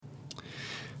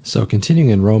So,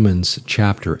 continuing in Romans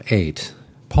chapter 8,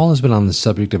 Paul has been on the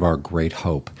subject of our great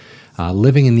hope,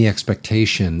 living in the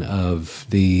expectation of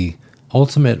the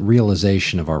ultimate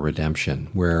realization of our redemption,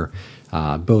 where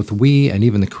both we and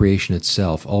even the creation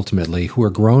itself, ultimately, who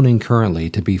are groaning currently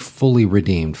to be fully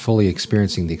redeemed, fully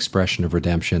experiencing the expression of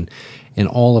redemption in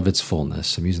all of its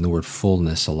fullness. I'm using the word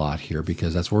fullness a lot here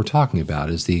because that's what we're talking about,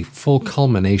 is the full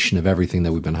culmination of everything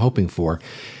that we've been hoping for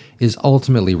is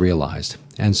ultimately realized.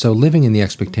 And so living in the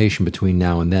expectation between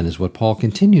now and then is what Paul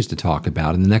continues to talk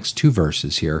about in the next two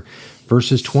verses here,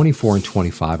 verses 24 and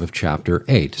 25 of chapter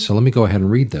 8. So let me go ahead and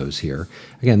read those here.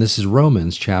 Again, this is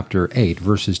Romans chapter 8,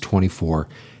 verses 24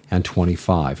 and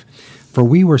 25. For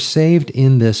we were saved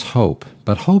in this hope,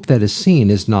 but hope that is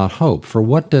seen is not hope. For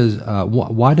why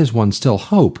does one still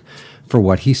hope for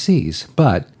what he sees?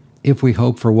 But if we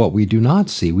hope for what we do not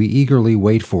see, we eagerly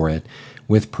wait for it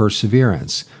with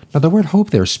perseverance. Now, the word hope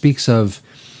there speaks of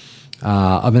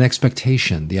an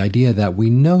expectation, the idea that we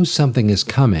know something is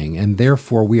coming, and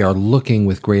therefore we are looking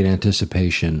with great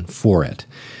anticipation for it.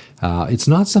 It's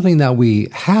not something that we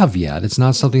have yet. It's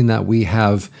not something that we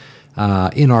have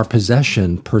in our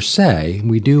possession per se.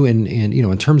 We do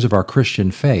in terms of our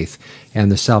Christian faith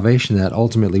and the salvation that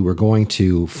ultimately we're going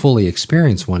to fully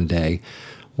experience one day.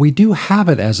 We do have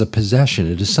it as a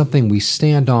possession. It is something we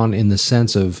stand on in the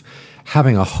sense of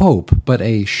having a hope, but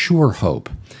a sure hope.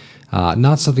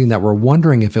 Not something that we're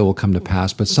wondering if it will come to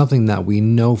pass, but something that we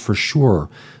know for sure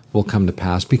will come to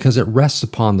pass because it rests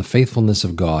upon the faithfulness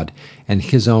of God and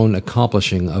His own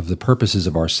accomplishing of the purposes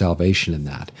of our salvation in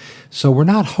that. So we're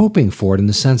not hoping for it in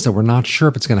the sense that we're not sure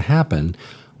if it's going to happen.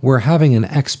 We're having an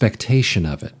expectation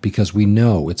of it because we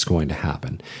know it's going to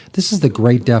happen. This is the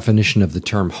great definition of the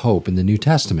term hope in the New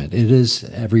Testament. It is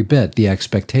every bit the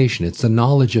expectation. It's the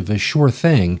knowledge of a sure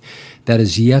thing that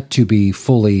is yet to be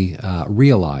fully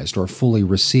realized or fully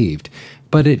received.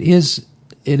 But it lives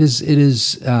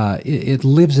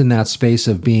in that space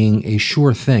of being a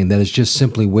sure thing that is just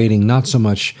simply waiting, not so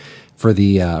much for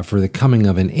the coming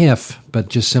of an if, but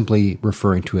just simply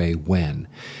referring to a when.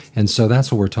 And so that's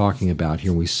what we're talking about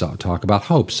here when we talk about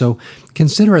hope. So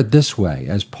consider it this way,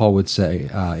 as Paul would say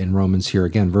in Romans here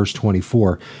again, verse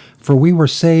 24, for we were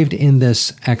saved in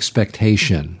this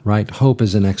expectation, right? Hope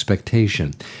is an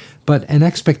expectation. But an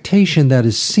expectation that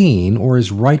is seen or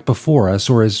is right before us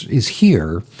or is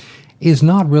here is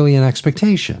not really an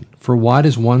expectation. For why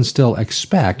does one still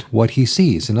expect what he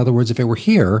sees? In other words, if it were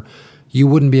here, you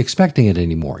wouldn't be expecting it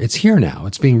anymore. It's here now.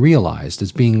 It's being realized.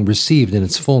 It's being received in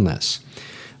its fullness.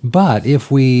 But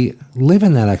if we live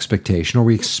in that expectation or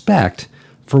we expect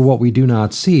for what we do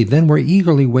not see, then we're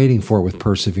eagerly waiting for it with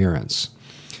perseverance.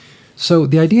 So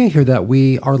the idea here that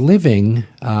we are living,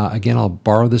 again, I'll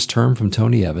borrow this term from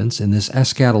Tony Evans, in this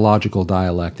eschatological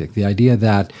dialectic, the idea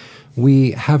that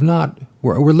we're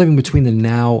living between the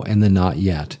now and the not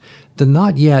yet. The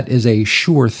not yet is a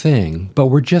sure thing, but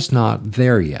we're just not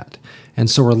there yet. And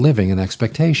so we're living in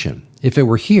expectation. If it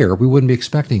were here, we wouldn't be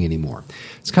expecting anymore.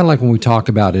 It's kind of like when we talk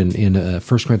about in 1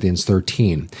 Corinthians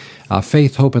 13,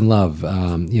 faith, hope, and love,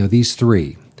 these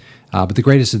three. But the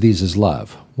greatest of these is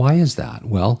love. Why is that?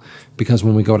 Well, because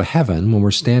when we go to heaven, when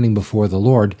we're standing before the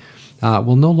Lord,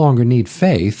 we'll no longer need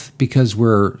faith because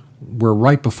we're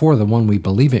right before the one we've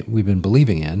been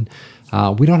believing in.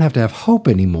 We don't have to have hope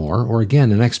anymore, or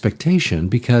again, an expectation,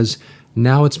 because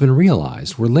now it's been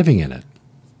realized. We're living in it.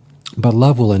 But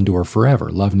love will endure forever.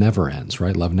 Love never ends,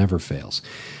 right? Love never fails.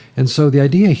 And so the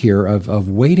idea here of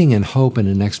waiting in hope and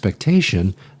in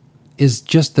expectation is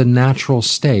just the natural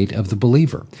state of the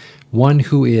believer. One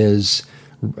who is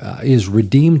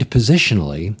redeemed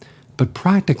positionally, but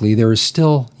practically there is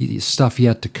still stuff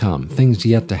yet to come, things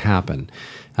yet to happen.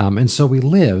 And so we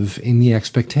live in the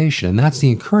expectation. And that's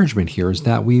the encouragement here, is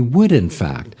that we would, in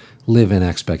fact, live in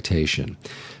expectation.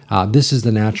 This is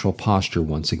the natural posture,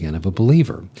 once again, of a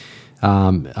believer.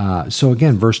 So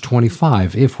again, verse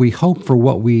 25, if we hope for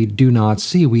what we do not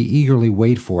see, we eagerly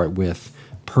wait for it with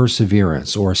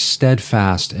perseverance or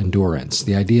steadfast endurance.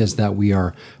 The idea is that we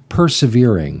are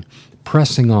persevering,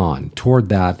 pressing on toward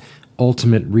that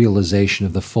ultimate realization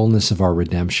of the fullness of our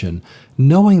redemption,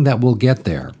 knowing that we'll get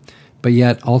there, but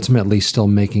yet ultimately still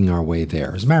making our way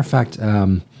there. As a matter of fact,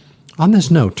 on this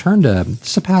note,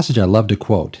 this is a passage I love to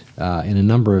quote in a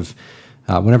number of,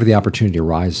 whenever the opportunity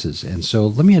arises. And so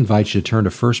let me invite you to turn to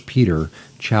 1 Peter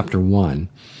chapter 1.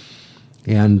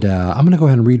 And I'm going to go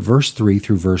ahead and read verse 3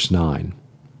 through verse 9,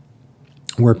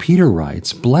 where Peter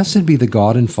writes, Blessed be the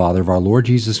God and Father of our Lord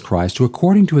Jesus Christ, who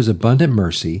according to His abundant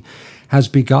mercy has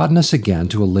begotten us again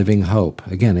to a living hope.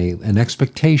 Again, an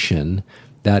expectation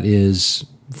that is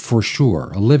for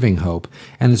sure, a living hope,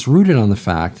 and it's rooted on the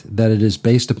fact that it is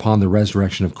based upon the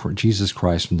resurrection of Jesus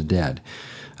Christ from the dead,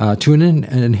 to an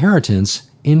inheritance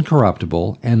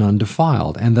incorruptible and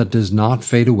undefiled, and that does not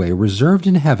fade away, reserved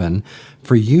in heaven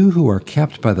for you who are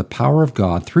kept by the power of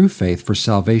God through faith for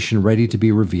salvation ready to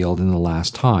be revealed in the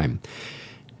last time.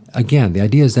 Again, the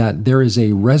idea is that there is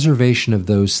a reservation of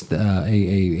those,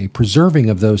 a preserving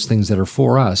of those things that are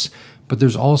for us, but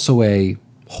there's also a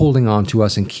holding on to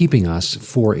us and keeping us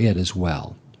for it as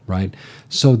well, right?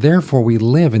 So therefore we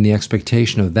live in the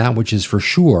expectation of that which is for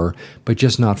sure, but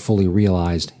just not fully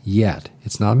realized yet.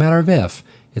 It's not a matter of if,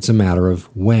 it's a matter of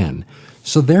when.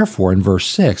 So therefore, in verse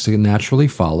 6, it naturally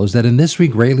follows that in this we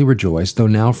greatly rejoice, though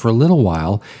now for a little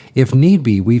while, if need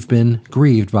be, we've been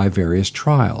grieved by various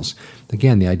trials.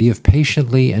 Again, the idea of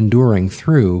patiently enduring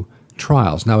through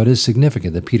trials. Now, it is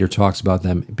significant that Peter talks about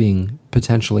them being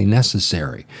potentially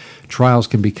necessary. Trials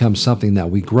can become something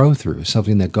that we grow through,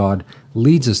 something that God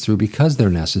leads us through because they're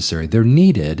necessary. They're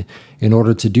needed in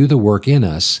order to do the work in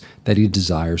us that He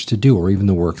desires to do, or even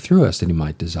the work through us that He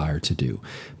might desire to do.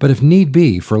 But if need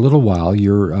be, for a little while,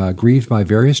 you're grieved by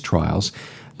various trials,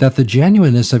 that the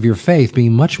genuineness of your faith,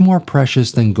 being much more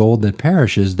precious than gold that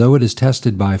perishes, though it is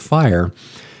tested by fire,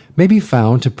 may be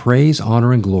found to praise,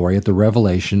 honor, and glory at the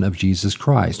revelation of Jesus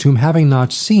Christ, whom having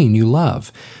not seen you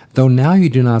love. Though now you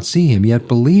do not see Him, yet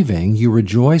believing you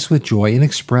rejoice with joy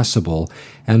inexpressible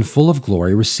and full of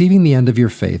glory, receiving the end of your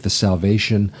faith, the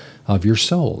salvation of your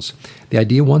souls. The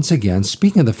idea, once again,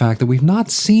 speaking of the fact that we've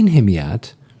not seen Him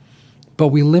yet, but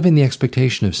we live in the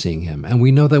expectation of seeing Him, and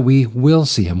we know that we will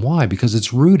see Him. Why? Because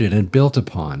it's rooted and built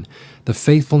upon the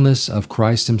faithfulness of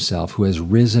Christ Himself, who has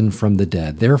risen from the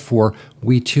dead. Therefore,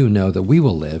 we too know that we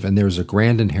will live, and there is a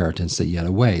grand inheritance that yet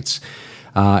awaits.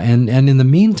 And in the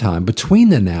meantime, between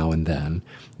the now and then,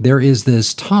 there is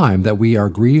this time that we are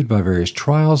grieved by various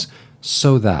trials,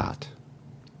 so that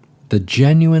the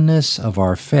genuineness of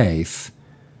our faith,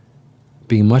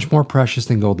 being much more precious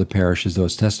than gold that perishes, though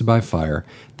it's tested by fire,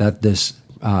 that this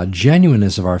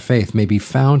genuineness of our faith may be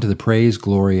found to the praise,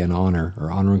 glory, and honor,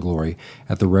 or honor and glory,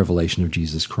 at the revelation of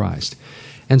Jesus Christ.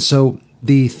 And so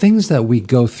the things that we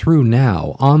go through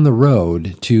now on the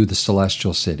road to the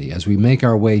celestial city, as we make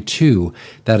our way to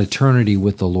that eternity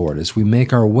with the Lord, as we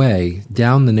make our way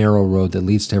down the narrow road that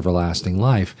leads to everlasting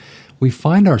life, we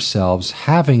find ourselves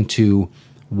having to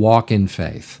walk in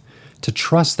faith, to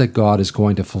trust that God is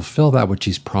going to fulfill that which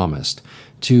He's promised,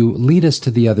 to lead us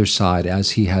to the other side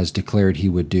as He has declared He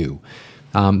would do.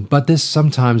 But this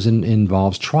sometimes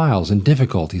involves trials and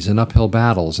difficulties and uphill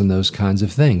battles and those kinds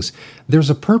of things. There's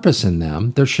a purpose in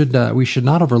them. We should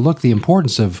not overlook the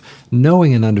importance of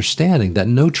knowing and understanding that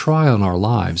no trial in our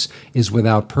lives is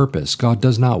without purpose. God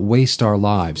does not waste our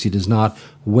lives. He does not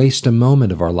waste a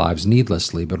moment of our lives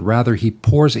needlessly, but rather He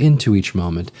pours into each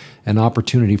moment an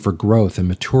opportunity for growth and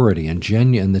maturity and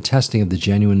the testing of the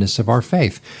genuineness of our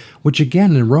faith, which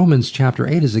again in Romans chapter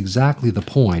 8 is exactly the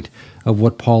point of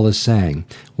what Paul is saying.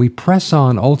 We press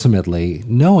on ultimately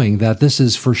knowing that this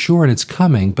is for sure and it's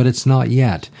coming, but it's not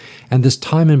yet. And this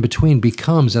time in between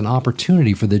becomes an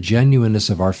opportunity for the genuineness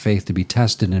of our faith to be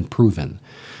tested and proven.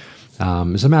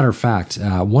 As a matter of fact,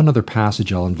 one other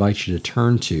passage I'll invite you to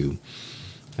turn to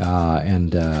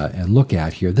and look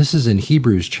at here. This is in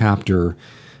Hebrews chapter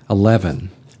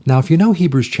 11. Now, if you know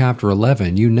Hebrews chapter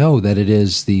 11, you know that it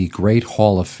is the great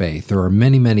hall of faith. There are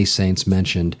many, many saints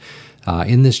mentioned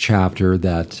in this chapter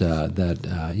that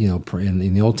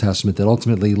in the Old Testament that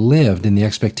ultimately lived in the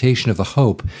expectation of the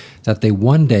hope that they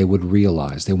one day would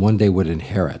realize, they one day would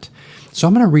inherit. So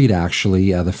I'm going to read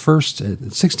actually the first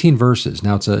 16 verses.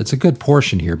 Now it's a good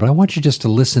portion here, but I want you just to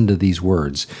listen to these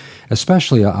words,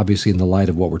 especially obviously in the light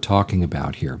of what we're talking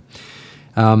about here.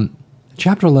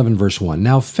 Chapter 11, verse 1.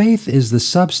 Now faith is the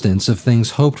substance of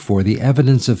things hoped for, the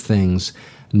evidence of things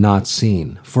not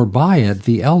seen. For by it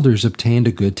the elders obtained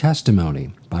a good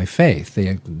testimony. By faith,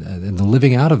 in the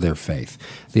living out of their faith,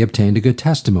 they obtained a good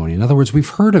testimony. In other words, we've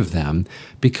heard of them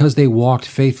because they walked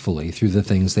faithfully through the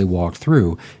things they walked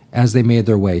through as they made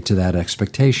their way to that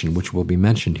expectation, which will be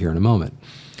mentioned here in a moment.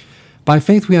 By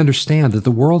faith we understand that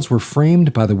the worlds were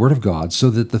framed by the word of God, so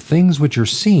that the things which are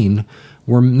seen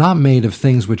were not made of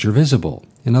things which are visible.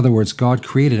 In other words, God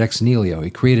created ex nihilo. He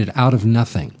created out of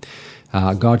nothing.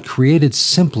 God created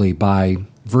simply by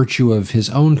virtue of His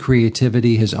own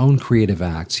creativity, His own creative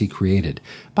acts. He created.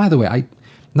 By the way,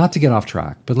 not to get off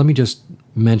track, but let me just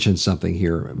mention something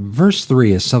here. Verse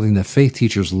 3 is something that faith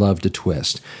teachers love to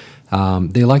twist.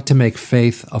 They like to make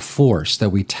faith a force that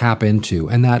we tap into,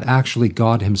 and that actually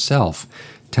God Himself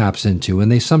taps into.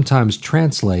 And they sometimes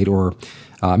translate or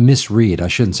misread. I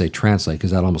shouldn't say translate,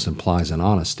 because that almost implies an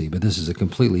honesty, but this is a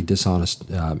completely dishonest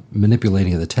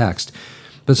manipulating of the text.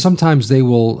 But sometimes they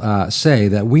will say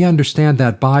that we understand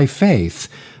that by faith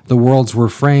the worlds were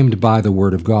framed by the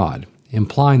Word of God,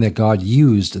 implying that God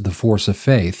used the force of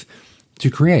faith to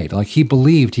create. Like he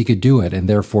believed he could do it, and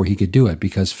therefore he could do it,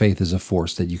 because faith is a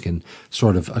force that you can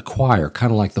sort of acquire,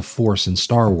 kind of like the Force in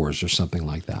Star Wars or something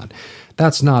like that.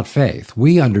 That's not faith.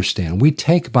 We understand. We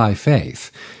take by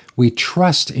faith. We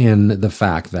trust in the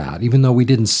fact that, even though we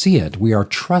didn't see it, we are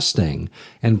trusting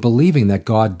and believing that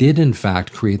God did in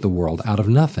fact create the world out of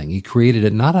nothing. He created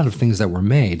it not out of things that were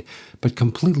made, but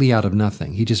completely out of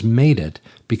nothing. He just made it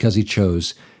because he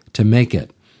chose to make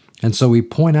it. And so we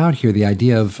point out here the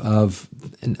idea of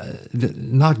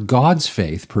not God's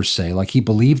faith per se, like he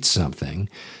believed something,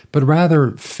 but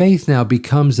rather faith now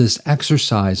becomes this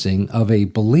exercising of a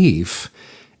belief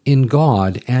in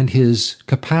God and his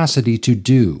capacity to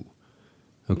do.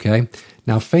 Okay?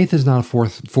 Now, faith is not a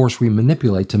force we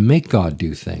manipulate to make God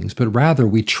do things, but rather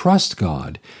we trust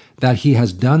God that he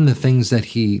has done the things that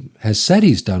he has said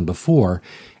he's done before,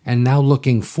 and now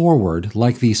looking forward,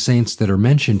 like these saints that are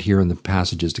mentioned here in the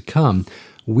passages to come,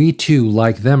 we too,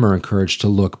 like them, are encouraged to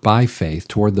look by faith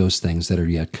toward those things that are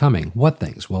yet coming. What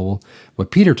things? Well,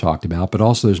 what Peter talked about, but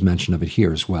also there's mention of it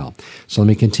here as well. So let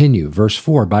me continue. Verse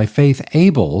 4, by faith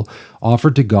Abel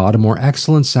offered to God a more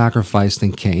excellent sacrifice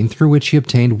than Cain, through which he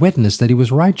obtained witness that he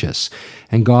was righteous,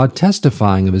 and God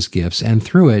testifying of his gifts, and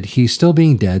through it he, still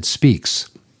being dead, speaks.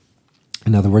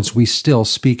 In other words, we still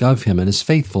speak of him and his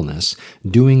faithfulness,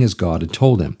 doing as God had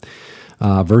told him.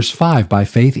 Verse 5, by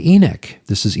faith Enoch.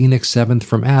 This is Enoch's seventh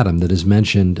from Adam that is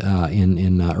mentioned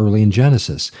early in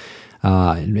Genesis.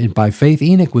 By faith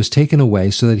Enoch was taken away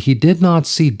so that he did not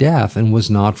see death and was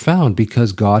not found,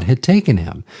 because God had taken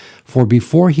him. For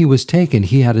before he was taken,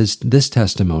 he had this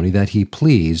testimony that he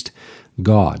pleased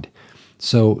God.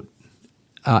 So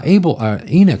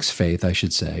Enoch's faith, I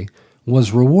should say,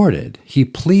 was rewarded. He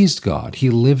pleased God.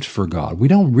 He lived for God. We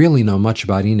don't really know much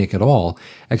about Enoch at all,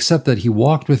 except that he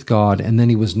walked with God and then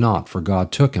he was not, for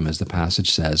God took him, as the passage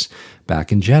says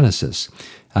back in Genesis.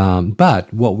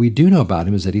 But what we do know about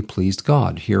him is that he pleased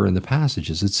God. Here in the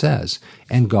passages it says,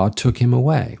 and God took him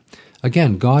away.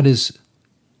 Again, God is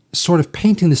sort of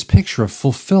painting this picture of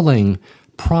fulfilling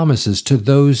promises to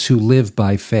those who live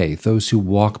by faith, those who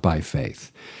walk by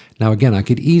faith. Now again, I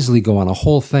could easily go on a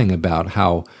whole thing about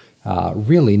how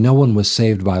really no one was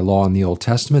saved by law in the Old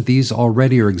Testament. These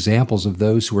already are examples of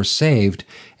those who were saved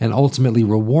and ultimately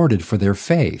rewarded for their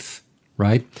faith,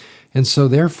 right? And so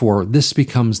therefore, this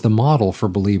becomes the model for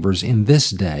believers in this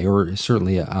day, or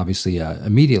certainly, obviously,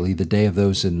 immediately the day of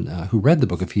those who read the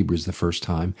book of Hebrews the first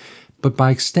time, but by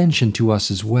extension to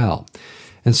us as well.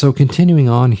 And so continuing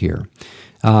on here,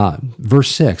 verse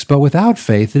 6, but without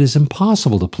faith it is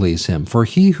impossible to please him, for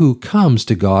he who comes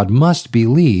to God must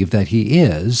believe that he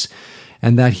is,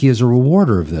 and that he is a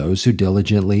rewarder of those who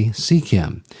diligently seek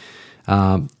him.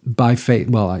 By faith,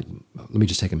 let me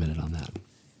just take a minute on that.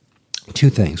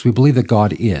 Two things. We believe that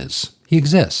God is. He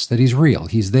exists, that he's real,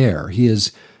 he's there, he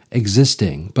is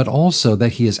existing, but also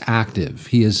that he is active,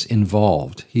 he is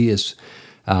involved, he is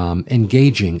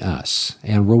engaging us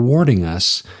and rewarding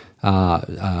us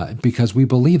because we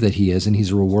believe that he is, and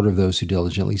he's a rewarder of those who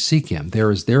diligently seek him.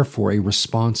 There is therefore a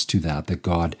response to that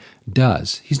God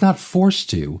does. He's not forced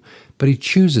to, but he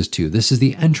chooses to. This is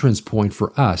the entrance point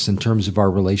for us in terms of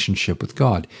our relationship with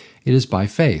God. It is by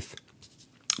faith.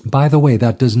 By the way,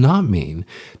 that does not mean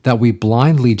that we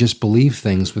blindly just believe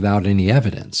things without any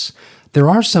evidence. There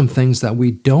are some things that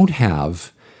we don't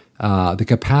have the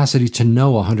capacity to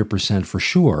know 100% for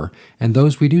sure, and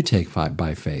those we do take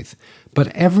by faith. But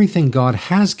everything God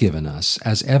has given us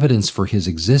as evidence for his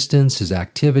existence, his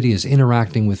activity, his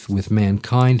interacting with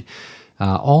mankind,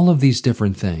 all of these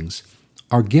different things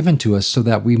are given to us so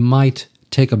that we might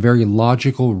take a very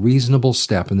logical, reasonable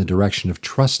step in the direction of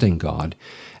trusting God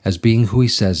as being who he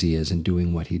says he is and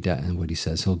doing what he does and what he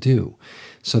says he'll do.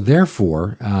 So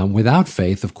therefore, without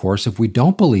faith, of course, if we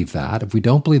don't believe that, if we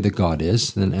don't believe that God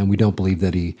is, and we don't believe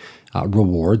that he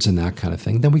rewards and that kind of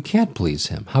thing, then we can't please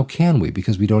him. How can we?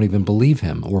 Because we don't even believe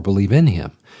him or believe in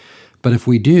him. But if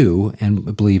we do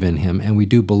and believe in him, and we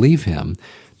do believe him,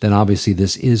 then obviously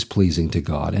this is pleasing to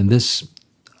God. And this,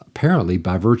 apparently,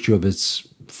 by virtue of its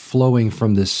flowing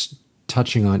from this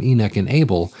touching on Enoch and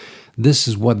Abel, this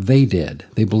is what they did.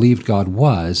 They believed God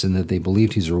was, and that they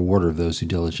believed he's a rewarder of those who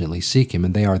diligently seek him,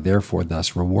 and they are therefore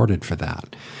thus rewarded for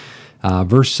that.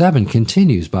 Verse 7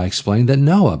 continues by explaining that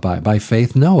Noah, by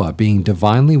faith Noah, being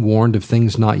divinely warned of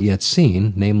things not yet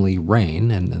seen, namely rain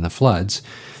and the floods,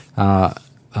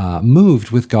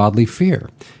 moved with godly fear.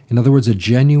 In other words, a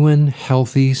genuine,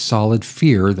 healthy, solid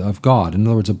fear of God. In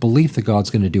other words, a belief that God's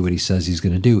going to do what he says he's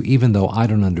going to do, even though I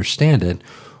don't understand it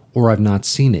or I've not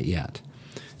seen it yet.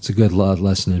 It's a good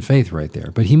lesson in faith right there.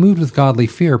 But he moved with godly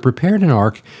fear, prepared an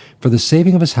ark for the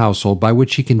saving of his household, by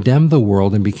which he condemned the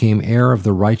world and became heir of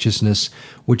the righteousness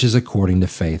which is according to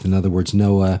faith. In other words,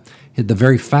 Noah, the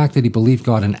very fact that he believed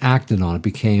God and acted on it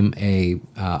became a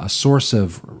source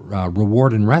of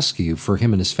reward and rescue for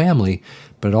him and his family,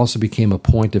 but it also became a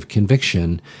point of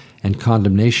conviction and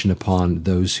condemnation upon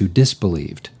those who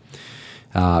disbelieved.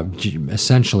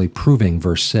 Essentially proving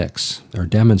verse 6, or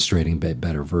demonstrating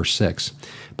better verse 6.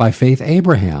 By faith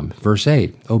Abraham, verse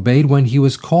 8, obeyed when he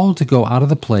was called to go out of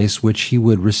the place which he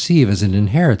would receive as an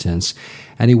inheritance,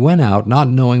 and he went out not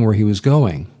knowing where he was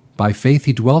going. By faith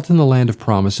he dwelt in the land of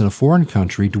promise in a foreign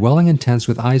country, dwelling in tents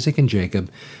with Isaac and Jacob,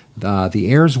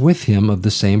 the heirs with him of the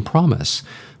same promise.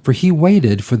 For he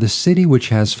waited for the city which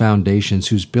has foundations,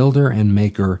 whose builder and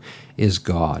maker is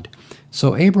God.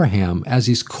 So Abraham, as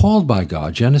he's called by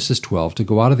God, Genesis 12, to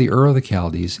go out of the Ur of the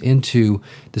Chaldees into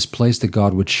this place that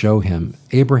God would show him,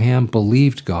 Abraham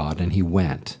believed God and he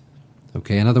went.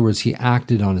 Okay, in other words, he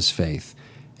acted on his faith,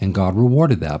 and God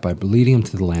rewarded that by leading him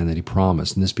to the land that he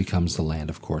promised, and this becomes the land,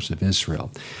 of course, of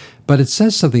Israel. But it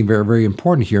says something very, very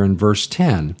important here in verse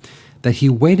 10, that he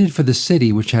waited for the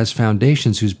city which has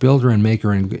foundations, whose builder and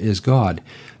maker is God.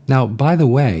 Now, by the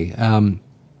way,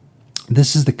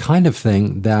 this is the kind of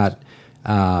thing that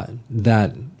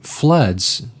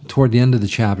floods toward the end of the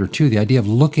chapter 2, the idea of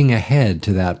looking ahead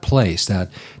to that place, that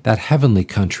heavenly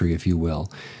country, if you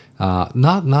will.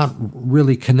 Not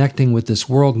really connecting with this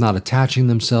world, not attaching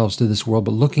themselves to this world,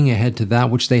 but looking ahead to that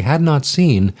which they had not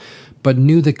seen, but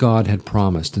knew that God had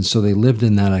promised. And so they lived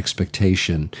in that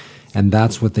expectation. And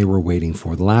that's what they were waiting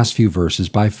for. The last few verses.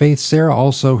 By faith, Sarah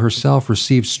also herself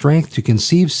received strength to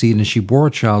conceive seed, and she bore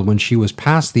a child when she was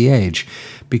past the age,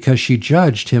 because she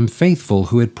judged him faithful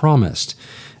who had promised.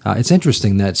 It's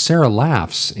interesting that Sarah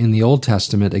laughs in the Old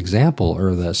Testament example,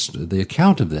 or the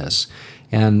account of this,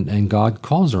 and God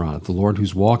calls her on it. The Lord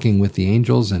who's walking with the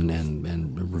angels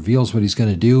and reveals what he's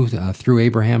going to do through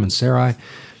Abraham and Sarai.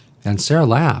 And Sarah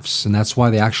laughs, and that's why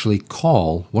they actually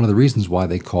call, one of the reasons why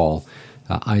they call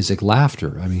Isaac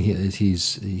laughter. I mean,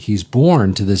 he's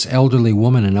born to this elderly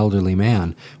woman and elderly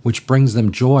man, which brings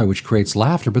them joy, which creates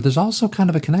laughter. But there's also kind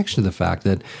of a connection to the fact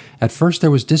that at first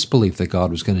there was disbelief that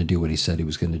God was going to do what he said he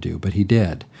was going to do, but he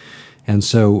did. And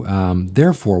so,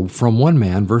 therefore, from one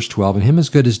man, verse 12, and him as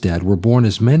good as dead, were born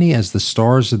as many as the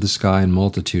stars of the sky in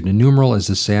multitude, innumerable as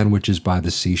the sand which is by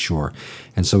the seashore.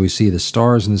 And so we see the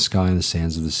stars in the sky and the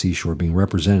sands of the seashore being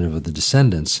representative of the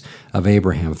descendants of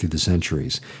Abraham through the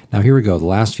centuries. Now here we go, the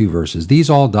last few verses. These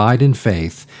all died in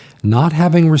faith, not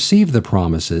having received the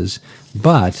promises,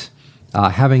 but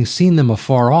having seen them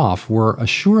afar off, were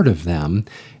assured of them.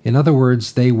 In other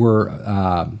words, they were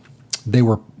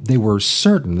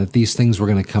certain that these things were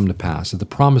going to come to pass, that the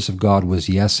promise of God was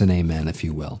yes and amen, if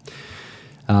you will.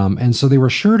 And so they were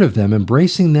assured of them,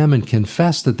 embracing them, and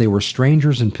confessed that they were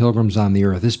strangers and pilgrims on the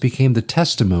earth. This became the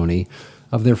testimony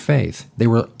of their faith. They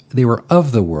were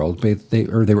of the world, but they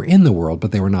were in the world,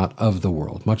 but they were not of the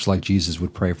world, much like Jesus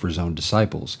would pray for his own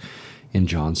disciples in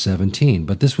John 17.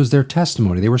 But this was their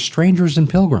testimony. They were strangers and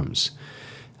pilgrims.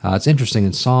 It's interesting,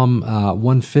 in Psalm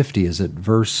 150, is it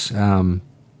Psalm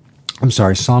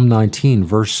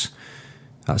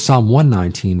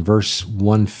 119, verse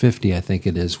 150, I think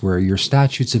it is, where your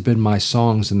statutes have been my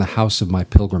songs in the house of my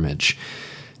pilgrimage.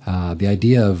 The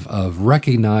idea of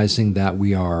recognizing that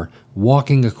we are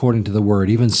walking according to the word,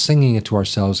 even singing it to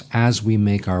ourselves as we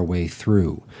make our way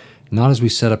through. Not as we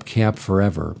set up camp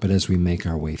forever, but as we make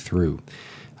our way through.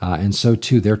 And so,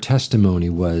 too, their testimony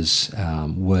was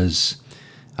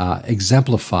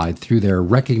exemplified through their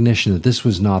recognition that this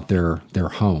was not their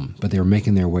home, but they were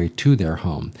making their way to their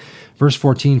home. Verse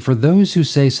 14, for those who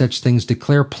say such things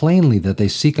declare plainly that they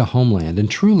seek a homeland,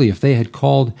 and truly if they had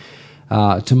called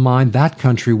to mind that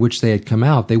country which they had come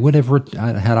out, they would have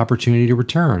had opportunity to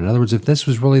return. In other words, if this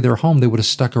was really their home, they would have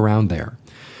stuck around there.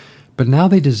 But now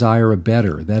they desire a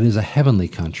better, that is, a heavenly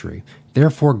country.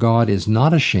 Therefore God is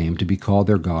not ashamed to be called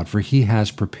their God, for he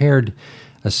has prepared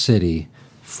a city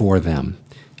for them.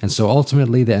 And so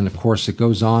ultimately, then, of course, it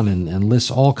goes on and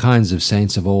lists all kinds of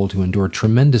saints of old who endured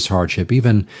tremendous hardship,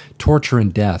 even torture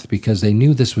and death, because they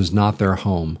knew this was not their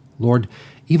home. Lord,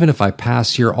 even if I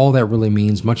pass here, all that really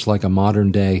means, much like a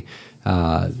modern-day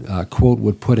quote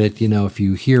would put it, if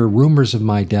you hear rumors of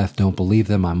my death, don't believe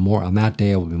them. On that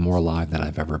day, I will be more alive than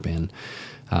I've ever been.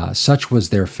 Such was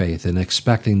their faith in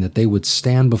expecting that they would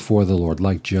stand before the Lord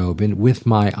like Job, and with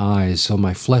my eyes, so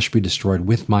my flesh be destroyed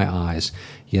with my eyes,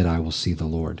 yet I will see the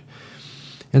Lord.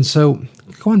 And so,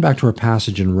 going back to our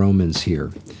passage in Romans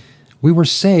here, we were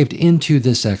saved into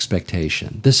this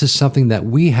expectation. This is something that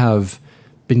we have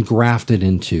been grafted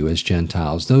into as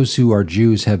Gentiles. Those who are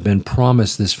Jews have been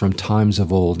promised this from times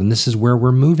of old, and this is where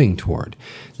we're moving toward.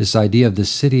 This idea of the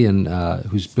city and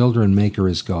whose builder and maker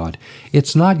is God.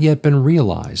 It's not yet been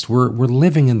realized. We're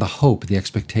living in the hope, the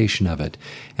expectation of it.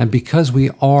 And because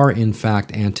we are, in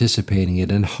fact, anticipating it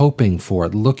and hoping for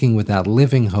it, looking with that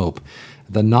living hope,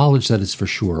 the knowledge that it's for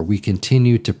sure, we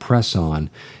continue to press on,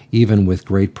 even with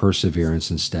great perseverance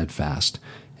and steadfast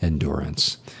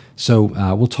endurance. So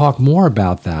we'll talk more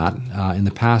about that in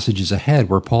the passages ahead,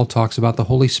 where Paul talks about the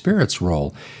Holy Spirit's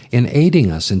role in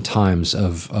aiding us in times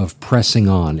of pressing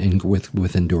on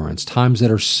with endurance, times that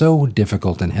are so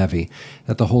difficult and heavy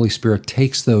that the Holy Spirit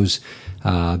takes those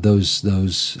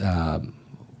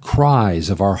cries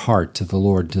of our heart to the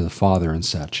Lord, to the Father, and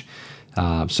such.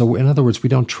 So in other words, we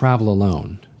don't travel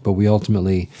alone, but we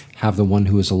ultimately have the one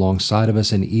who is alongside of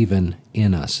us and even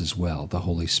in us as well, the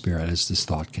Holy Spirit, as this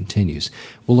thought continues.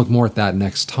 We'll look more at that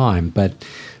next time, but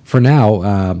for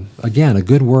now, again, a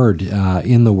good word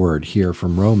in the Word here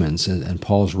from Romans and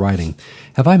Paul's writing.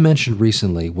 Have I mentioned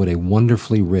recently what a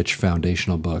wonderfully rich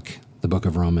foundational book the book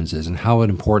of Romans is, and how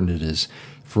important it is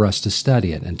for us to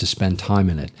study it and to spend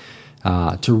time in it,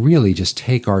 to really just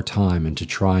take our time and to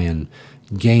try and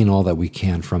gain all that we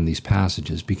can from these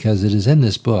passages, because it is in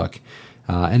this book,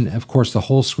 and of course the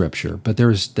whole Scripture, but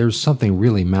there's something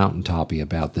really mountaintoppy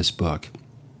about this book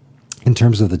in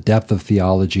terms of the depth of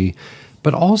theology,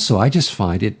 but also I just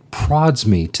find it prods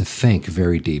me to think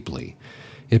very deeply.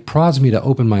 It prods me to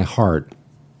open my heart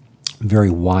very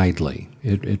widely.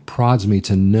 It prods me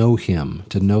to know Him,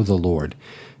 to know the Lord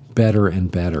better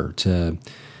and better, to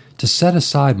set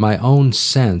aside my own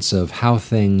sense of how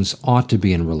things ought to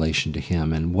be in relation to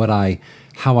Him and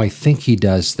how I think He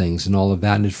does things and all of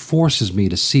that. And it forces me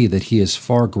to see that He is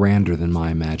far grander than my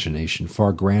imagination,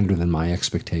 far grander than my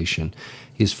expectation.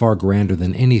 He is far grander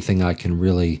than anything I can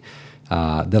really,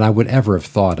 that I would ever have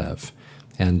thought of.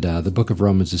 And the book of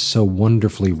Romans is so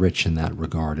wonderfully rich in that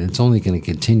regard. And it's only going to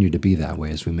continue to be that way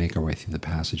as we make our way through the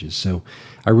passages. So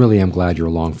I really am glad you're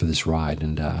along for this ride,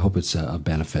 and I hope it's a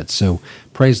benefit. So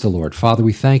praise the Lord. Father,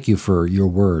 we thank you for your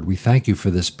word. We thank you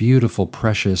for this beautiful,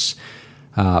 precious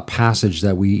passage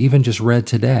that we even just read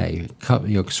today,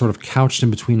 sort of couched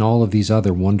in between all of these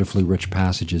other wonderfully rich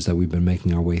passages that we've been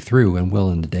making our way through and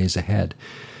will in the days ahead.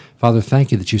 Father,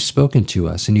 thank you that you've spoken to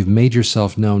us and you've made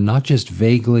yourself known, not just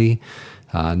vaguely,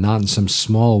 not in some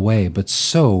small way, but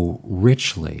so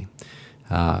richly.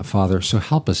 Father, so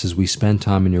help us as we spend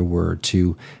time in your word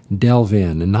to delve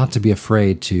in and not to be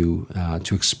afraid to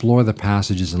explore the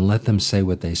passages and let them say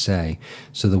what they say,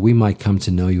 so that we might come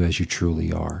to know you as you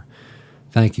truly are.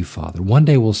 Thank you, Father. One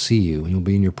day we'll see you and you'll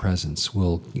be in your presence.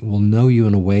 We'll know you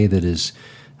in a way that is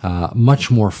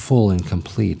much more full and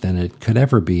complete than it could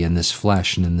ever be in this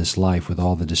flesh and in this life, with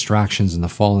all the distractions and the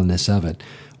fallenness of it.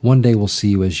 One day we'll see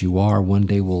you as you are. One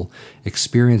day we'll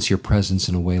experience your presence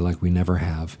in a way like we never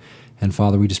have. And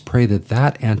Father, we just pray that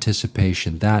that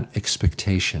anticipation, that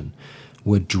expectation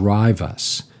would drive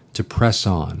us to press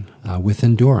on with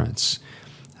endurance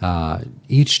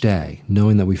each day,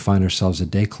 knowing that we find ourselves a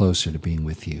day closer to being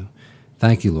with you.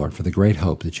 Thank you, Lord, for the great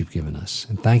hope that you've given us.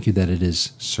 And thank you that it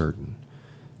is certain.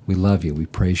 We love you. We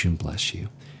praise you and bless you.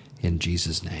 In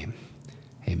Jesus' name,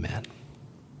 amen.